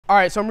All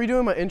right, so I'm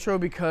redoing my intro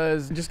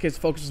because just in case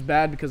focus is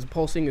bad, because the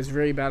pulsing is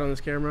very bad on this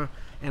camera,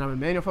 and I'm in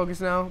manual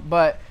focus now.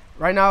 But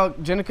right now,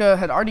 Jenica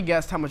had already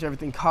guessed how much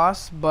everything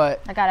costs,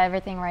 but I got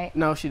everything right.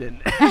 No, she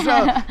didn't.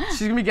 So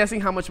she's gonna be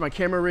guessing how much my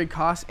camera rig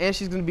costs, and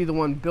she's gonna be the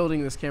one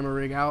building this camera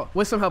rig out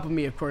with some help of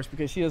me, of course,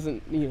 because she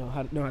doesn't, know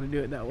how to do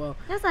it that well.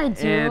 Yes, I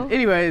do. And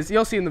anyways,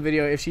 you'll see in the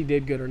video if she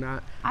did good or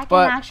not. I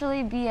can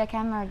actually be a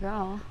camera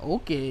girl.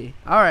 Okay.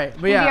 All right.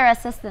 But yeah. Be your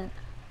assistant.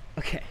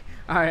 Okay.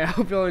 All right. I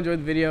hope y'all enjoyed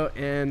the video,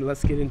 and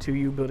let's get into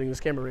you building this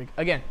camera rig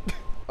again.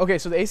 Okay,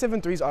 so the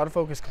A7siii's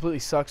autofocus completely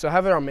sucks, so I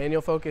have it on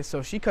manual focus, so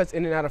if she cuts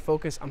in and out of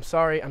focus, I'm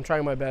sorry, I'm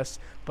trying my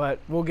best, but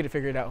we'll get it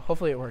figured out.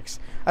 Hopefully it works.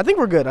 I think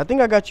we're good. I think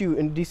I got you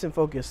in decent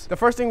focus. The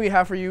first thing we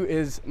have for you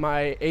is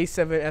my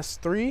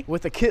A7S3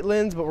 with a kit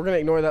lens, but we're gonna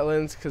ignore that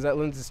lens because that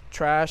lens is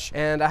trash.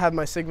 And I have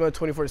my Sigma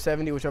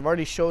 24-70, which I've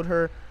already showed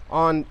her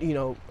on,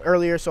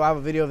 earlier, so I have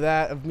a video of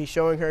that, of me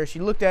showing her. She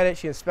looked at it,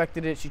 she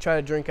inspected it, she tried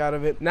to drink out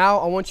of it. Now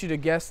I want you to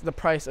guess the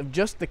price of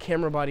just the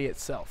camera body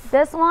itself.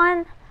 This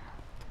one,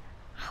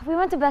 we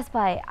went to Best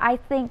Buy. I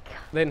think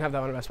they didn't have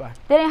that one at Best Buy.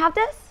 They didn't have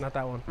this? Not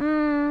that one.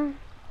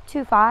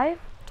 2.5.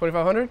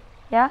 2,500?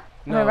 Yeah.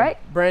 No, am I right?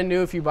 Brand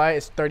new, if you buy it,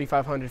 it's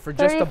 3,500 for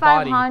just the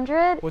body.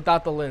 3,500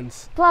 without the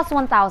lens. Plus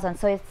 1,000,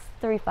 so it's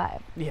 3.5.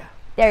 Yeah.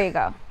 There you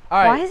go. All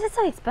right. Why is it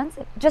so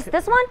expensive? Just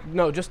this one?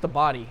 No, just the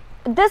body.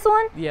 This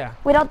one? Yeah.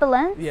 Without the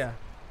lens? Yeah.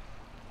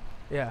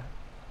 Yeah.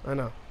 I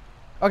know.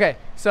 Okay,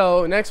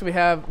 so next we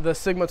have the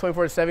Sigma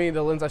 24-70,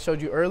 the lens I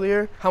showed you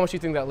earlier. How much do you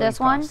think that lens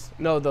costs? This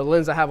one? No, the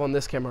lens I have on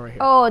this camera right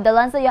here. Oh, the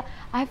lens that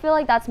I feel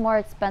like that's more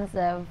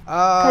expensive.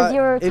 Because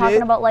you were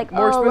talking about like,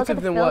 more expensive look at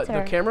the than filter.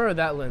 What? The camera or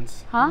that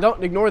lens? Huh?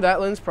 Don't ignore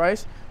that lens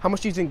price. How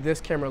much do you think this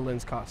camera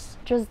lens costs?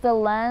 Just the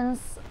lens,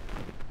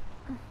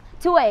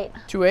 2.8.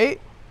 2.8?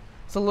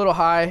 It's a little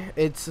high.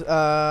 It's,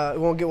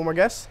 won't get one more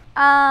guess?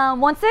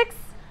 1.6?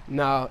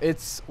 No,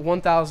 it's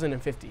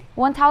 1,050.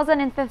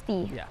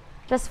 1,050? Yeah.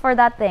 Just for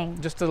that thing?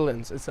 Just the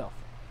lens itself.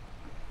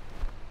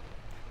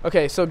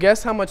 Okay, so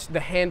guess how much the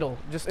handle,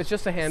 it's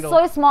just a handle.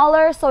 So it's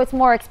smaller, so it's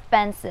more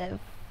expensive.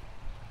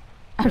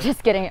 I'm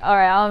just kidding. All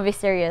right, I'm gonna be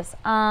serious.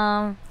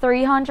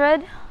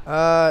 300?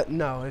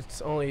 No,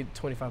 it's only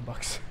 25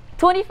 bucks.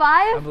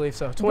 25? I believe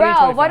so. 20, Bro,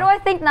 25. Why do I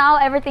think now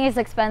everything is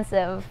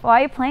expensive? Why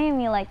are you playing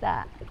me like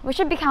that? We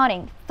should be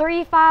counting.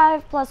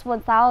 3,500 plus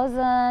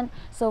 1,000,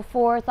 so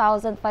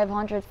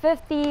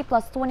 4,550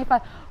 plus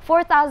 25,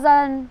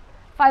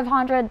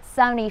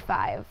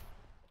 4,575.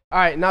 All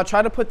right, now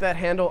try to put that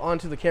handle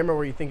onto the camera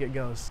where you think it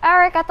goes.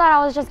 Eric, I thought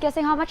I was just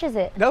guessing how much is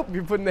it? Nope,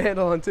 you're putting the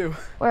handle on too.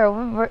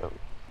 Where?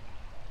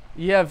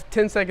 You have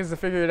 10 seconds to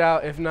figure it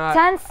out. If not,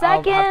 10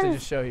 seconds? I'll have to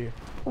just show you.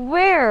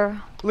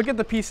 Where? Look at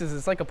the pieces,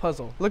 it's like a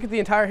puzzle. Look at the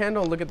entire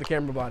handle and look at the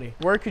camera body.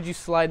 Where could you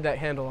slide that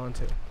handle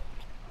onto?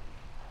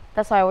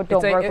 That's why I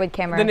don't work with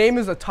cameras. The name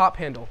is a top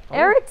handle.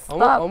 Eric,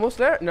 stop. Almost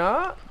there?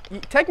 No.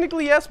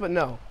 Technically yes, but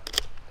no.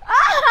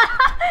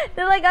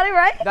 Did I got it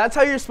right? That's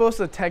how you're supposed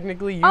to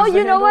technically use the handle.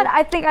 You know what?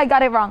 I think I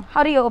got it wrong.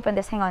 How do you open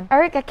this? Hang on.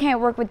 Eric, I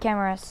can't work with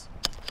cameras.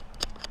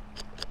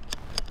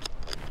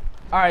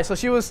 All right, so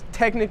she was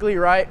technically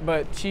right,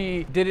 but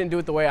she didn't do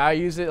it the way I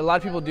use it. A lot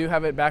of people do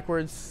have it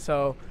backwards,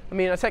 so I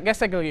mean, I guess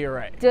technically you're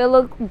right. Do it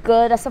look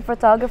good as a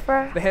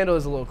photographer? The handle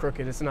is a little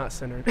crooked. It's not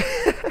centered.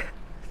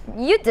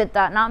 You did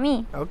that, not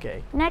me.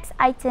 Okay. Next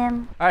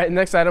item. All right,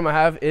 next item I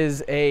have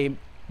is a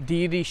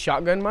Deity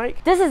shotgun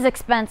mic. This is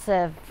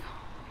expensive.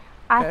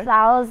 Okay.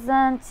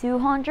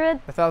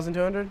 1,200.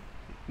 1,200?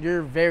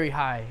 You're very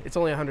high. It's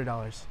only $100.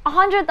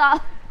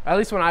 $100. At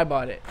least when I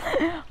bought it.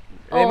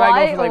 They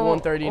might go for like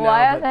 130 now.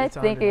 Why am I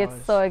thinking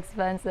it's so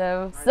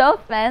expensive? So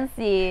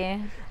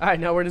fancy. All right,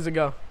 now where does it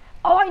go?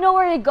 Oh, I know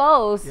where it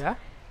goes. Yeah?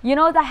 You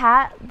know the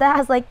hat that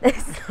has like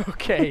this?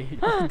 Okay,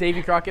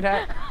 Davy Crockett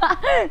hat?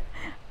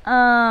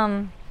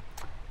 I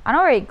know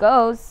where it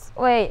goes.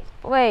 Wait.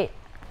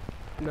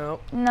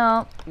 No.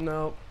 No.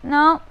 No.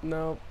 No.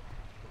 No.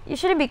 You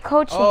shouldn't be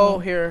coaching. Oh,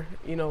 here.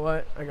 You know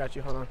what? I got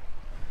you. Hold on.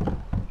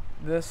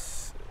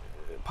 This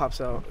pops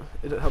out.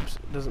 It helps.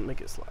 Doesn't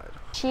make it slide.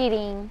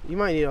 Cheating. You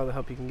might need all the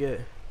help you can get.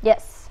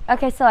 Yes.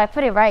 Okay, so I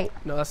put it right.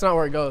 No, that's not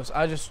where it goes.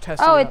 I just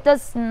tested it. Oh, it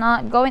does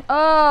not go in.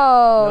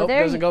 Oh, nope, there.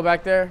 It doesn't go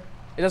back there.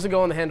 It doesn't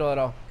go on the handle at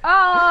all.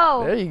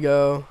 Oh. There you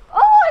go. Oh,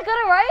 I got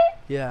it right?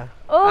 Yeah.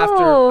 Oh.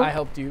 After I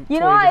helped you.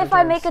 You know what?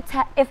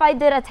 If I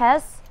did a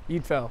test,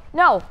 you'd fail.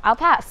 No, I'll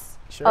pass.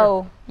 Sure.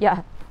 Oh,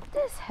 yeah.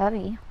 This is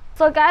heavy.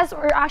 So guys,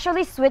 we're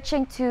actually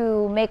switching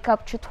to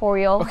makeup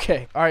tutorial.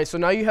 Okay, all right, so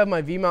now you have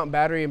my V-mount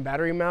battery and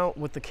battery mount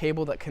with the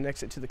cable that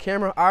connects it to the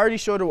camera. I already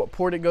showed her what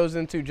port it goes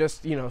into,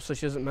 just, so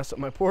she doesn't mess up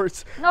my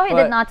ports. No, he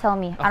did not tell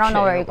me. I don't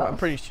know where he goes. I'm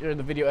pretty sure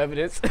the video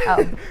evidence.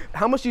 Oh.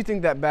 How much do you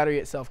think that battery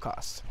itself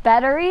costs?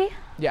 Battery?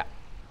 Yeah.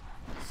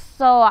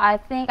 So I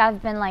think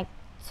I've been like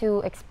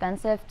too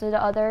expensive to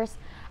the others.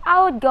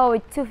 I would go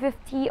with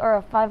 250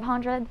 or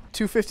 500.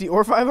 250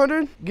 or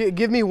 500?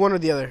 Give me one or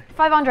the other.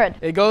 500.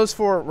 It goes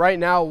for right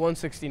now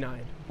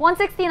 169.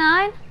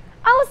 169?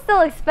 I was still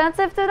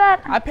expensive to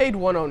that. I paid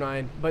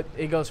 109, but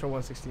it goes for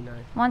 169.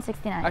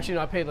 169. Actually,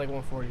 no, I paid like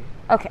 140.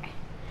 Okay.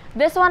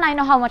 This one, I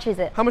know how much is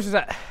it. How much is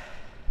that?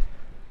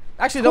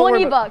 Actually, don't worry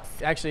 20 bucks.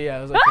 Actually, yeah,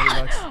 it was like 20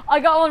 bucks. I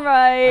got one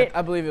right.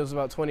 I believe it was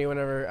about 20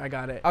 whenever I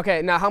got it.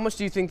 Okay, now how much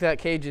do you think that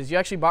cage is? You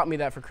actually bought me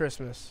that for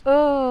Christmas.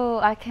 Ooh,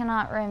 I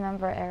cannot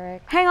remember,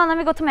 Eric. Hang on, let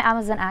me go to my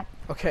Amazon app.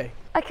 Okay.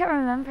 I can't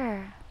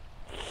remember.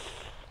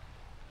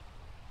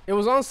 It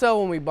was on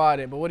sale when we bought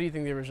it, but what do you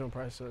think the original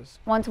price was?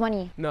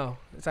 120. No,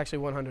 it's actually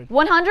 100.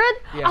 100?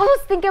 Yeah. I was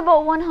thinking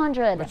about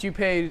 100. But you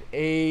paid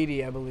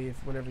 80, I believe,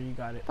 whenever you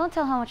got it. Don't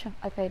tell how much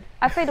I paid.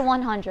 I paid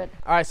 100.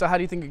 All right, so how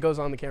do you think it goes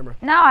on the camera?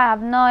 Now I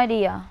have no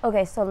idea.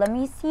 Okay, so let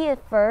me see it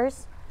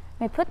first.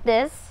 Let me put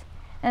this,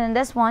 and then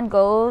this one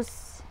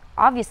goes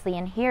obviously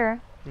in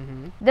here.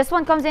 This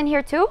one comes in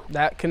here too?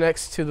 That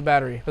connects to the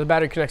battery. The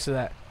battery connects to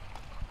that.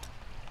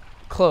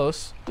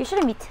 Close. You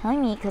shouldn't be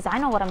telling me because I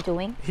know what I'm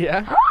doing.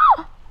 Yeah.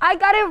 I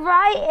got it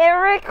right,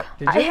 Eric.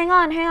 Did you? Hang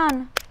on.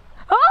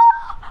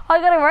 I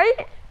got it right?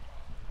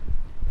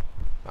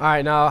 All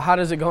right, now how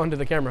does it go into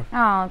the camera?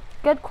 Oh,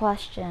 good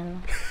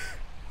question.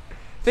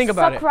 Think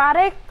about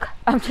Socratic?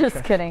 I'm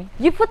just kidding.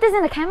 You put this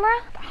in the camera?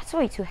 That's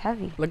way too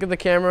heavy. Look at the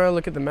camera,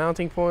 look at the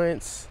mounting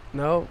points.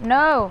 No.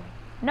 No.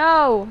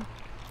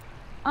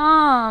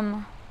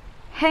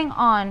 Hang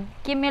on.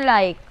 Give me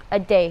like a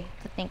day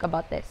to think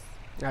about this.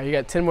 Now you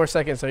got 10 more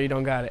seconds so you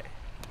don't got it.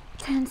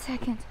 10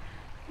 seconds.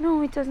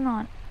 No, it does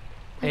not.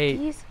 Like 8,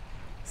 these?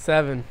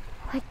 7.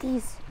 Like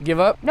these. Give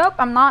up? Nope,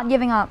 I'm not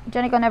giving up.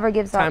 Jenica never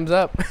gives up. Time's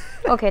up.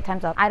 Okay,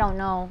 time's up. I don't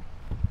know.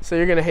 So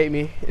you're gonna hate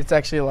me. It's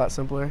actually a lot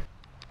simpler.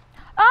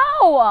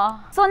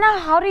 Oh! So now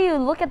how do you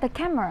look at the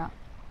camera?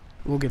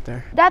 We'll get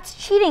there. That's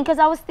cheating because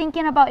I was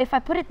thinking about if I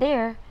put it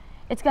there,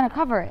 it's gonna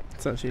cover it.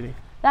 It's not cheating.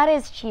 That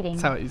is cheating.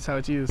 It's how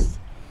it's used.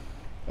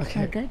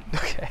 Okay. Good?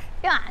 Okay.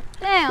 God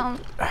damn.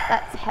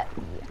 That's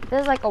heavy.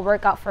 This is like a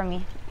workout for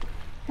me.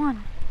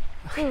 1,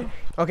 2.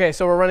 Okay,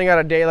 so we're running out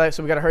of daylight,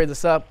 so we gotta hurry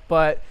this up.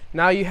 But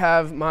now you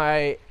have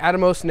my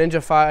Atomos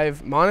Ninja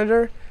 5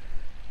 monitor.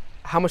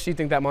 How much do you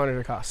think that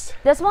monitor costs?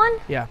 This one?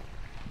 Yeah.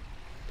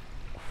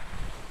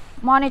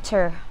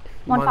 Monitor.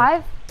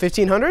 1.5?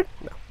 1,500?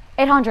 No.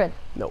 800.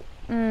 Nope.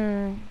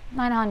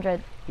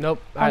 900.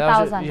 Nope.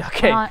 1,000.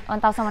 Okay.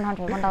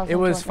 1,100. 1,000. It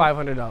was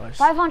 $500.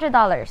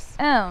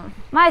 $500.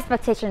 My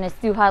expectation is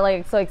too high,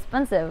 like so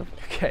expensive.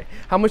 Okay.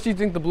 How much do you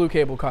think the blue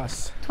cable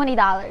costs? $20.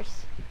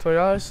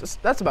 $20?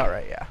 That's about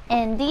right, yeah.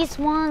 And these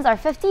ones are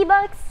 50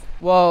 bucks?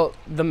 Well,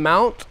 the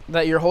mount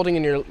that you're holding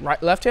in your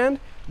left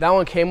hand, that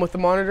one came with the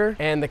monitor,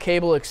 and the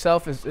cable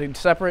itself is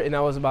separate, and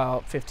that was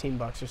about 15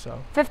 bucks or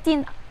so.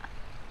 15.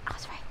 I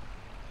was right.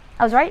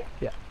 I was right?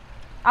 Yeah.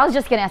 I was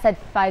just kidding. I said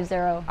 50.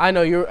 I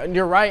know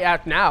you're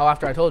right now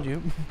after I told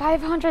you.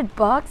 500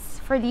 bucks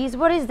for these?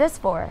 What is this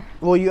for?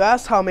 Well, you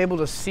asked how I'm able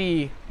to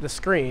see the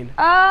screen.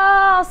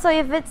 Oh, so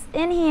if it's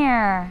in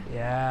here.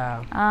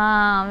 Yeah.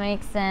 Ah,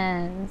 makes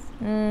sense.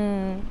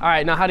 All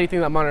right, now how do you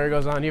think that monitor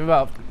goes on?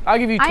 I'll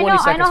give you 20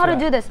 seconds. I know how to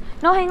do this.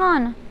 No, hang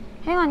on.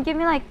 Give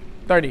me like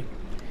 30.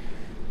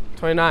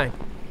 29.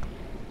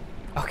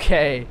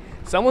 Okay.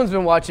 Someone's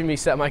been watching me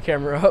set my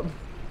camera up.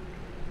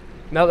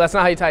 No, that's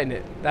not how you tighten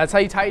it. That's how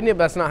you tighten it, but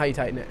that's not how you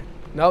tighten it.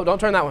 No, don't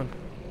turn that one.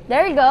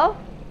 There you go.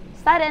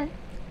 Slide in.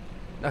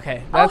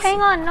 Okay. Oh, hang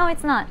on. No,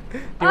 it's not.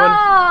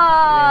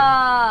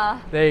 Yeah.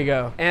 There you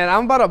go. And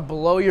I'm about to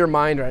blow your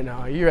mind right now.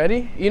 Are you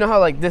ready? You know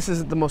how like this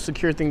is the most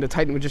secure thing to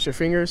tighten with just your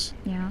fingers?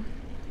 Yeah.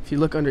 If you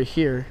look under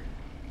here,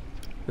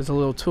 there's a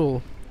little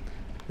tool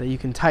that you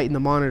can tighten the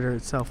monitor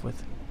itself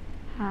with.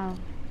 How?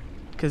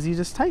 Because you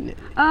just tighten it.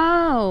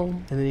 Oh.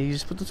 And then you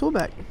just put the tool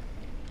back.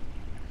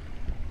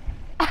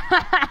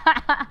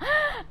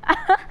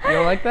 You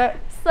don't like that?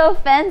 So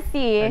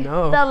fancy. I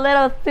know. The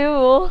little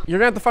tool. You're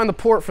gonna have to find the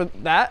port for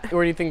that.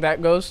 Where do you think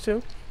that goes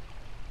to?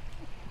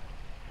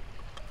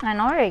 I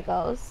know where it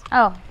goes.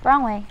 Oh,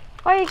 wrong way.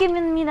 Why are you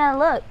giving me that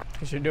look?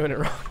 Because you're doing it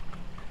wrong.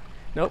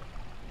 Nope.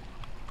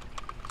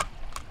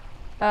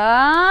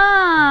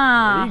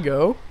 Ah. There you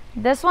go.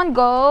 This one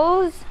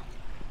goes.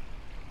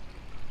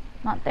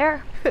 Not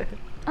there.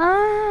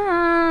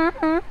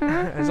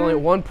 There's only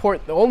one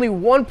port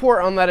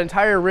on that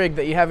entire rig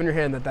that you have in your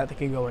hand that thing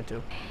can go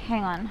into.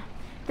 Hang on.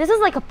 This is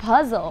like a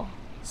puzzle.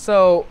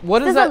 So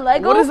what is that? A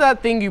Lego? What is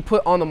that thing you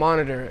put on the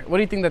monitor? What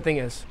do you think that thing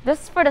is?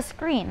 This is for the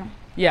screen.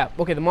 Yeah,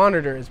 okay, the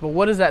monitor is, but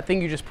what is that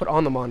thing you just put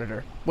on the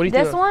monitor? What do you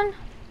think? This one?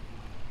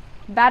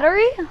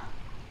 Battery?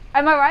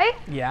 Am I right?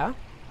 Yeah.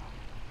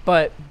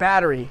 But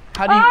battery,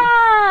 how do you...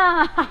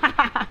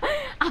 Ah!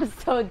 I'm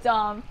so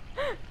dumb.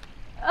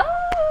 Oh.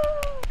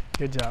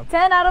 Good job.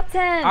 10 out of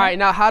 10. All right,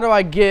 now how do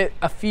I get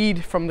a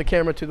feed from the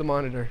camera to the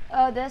monitor?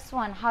 Oh, this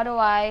one. How do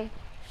I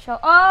show?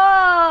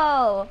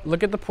 Oh!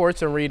 Look at the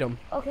ports and read them.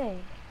 Okay.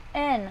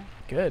 In.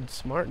 Good,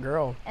 smart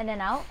girl. In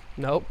and out?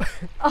 Nope.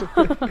 In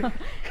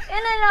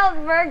and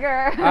out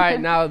burger. All right,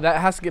 now that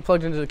has to get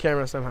plugged into the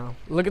camera somehow.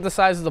 Look at the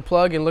size of the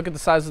plug and look at the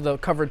size of the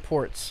covered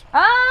ports.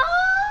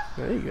 Ah!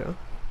 There you go.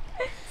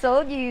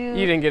 Told you.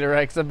 You didn't get it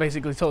right because I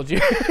basically told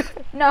you.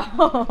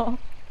 No.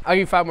 I'll give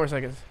you 5 more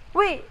seconds.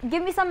 Wait,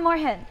 give me some more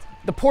hint.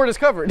 The port is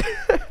covered.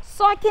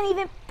 So I can't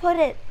even put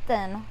it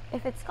then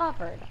if it's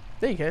covered.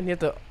 There you can. You have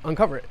to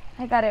uncover it.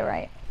 I got it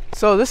right.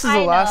 So this is the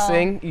last know.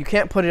 thing. You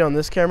can't put it on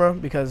this camera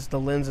because the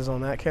lens is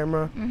on that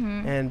camera.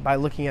 And by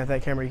looking at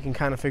that camera, you can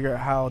kind of figure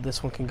out how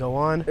this one can go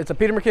on. It's a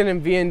Peter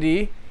McKinnon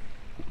VND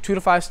 2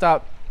 to 5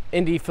 stop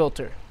ND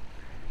filter.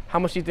 How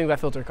much do you think that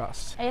filter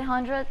costs?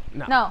 800?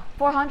 No. No.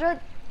 400?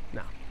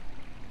 No.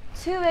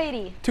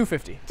 280.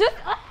 250.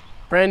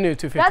 Brand new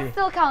 250. That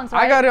still counts,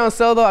 right? I got it on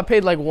sale though. I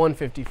paid like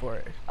 150 for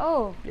it.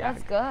 Oh, Yeah.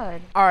 that's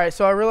good. All right,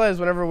 so I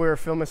realized whenever we were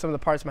filming some of the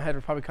parts, my head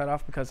would probably cut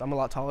off because I'm a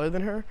lot taller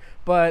than her.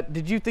 But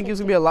did you think it was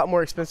gonna be a lot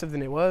more expensive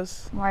than it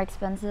was? More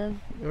expensive.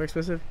 More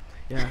expensive?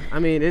 Yeah, I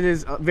mean, it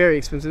is very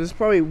expensive. It's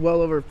probably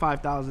well over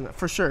 5,000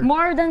 for sure.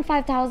 More than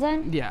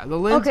 5,000? Yeah, the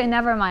lens. Okay,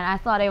 never mind. I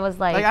thought it was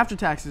Like after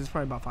taxes, it's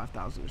probably about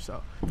 5,000 or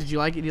so. Did you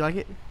like it? Do you like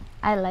it?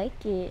 I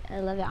like it.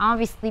 I love it. I'm gonna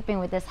be sleeping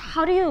with this.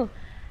 How do you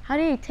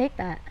take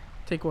that?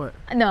 Take what?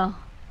 No.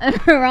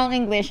 Wrong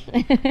English.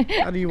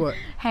 How do you what?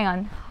 Hang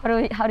on.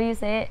 How do you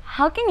say it?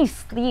 How can you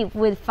sleep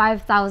with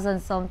 5,000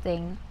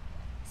 something?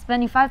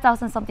 Spending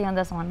 5,000 something on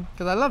this one.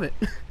 Because I love it.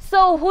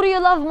 So who do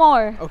you love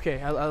more?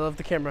 Okay, I love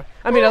the camera.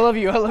 I mean, I love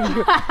you. I love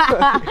you.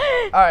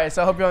 All right,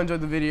 so I hope y'all enjoyed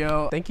the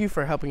video. Thank you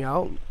for helping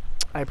out.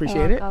 I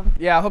appreciate it.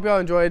 Yeah, I hope y'all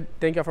enjoyed.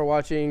 Thank y'all for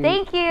watching.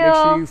 Thank you. Make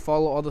sure you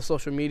follow all the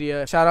social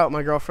media. Shout out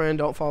my girlfriend.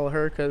 Don't follow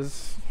her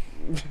because...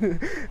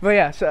 But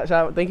yeah, shout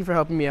out. Thank you for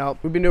helping me out.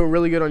 We've been doing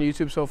really good on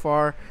YouTube so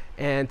far.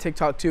 And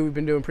TikTok too, we've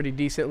been doing pretty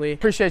decently.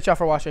 Appreciate y'all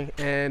for watching.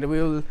 And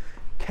we'll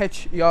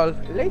catch y'all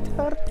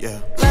later.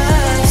 Yeah.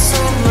 Last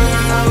summer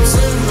I was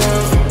in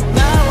love.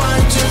 Now I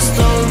just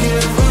don't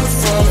give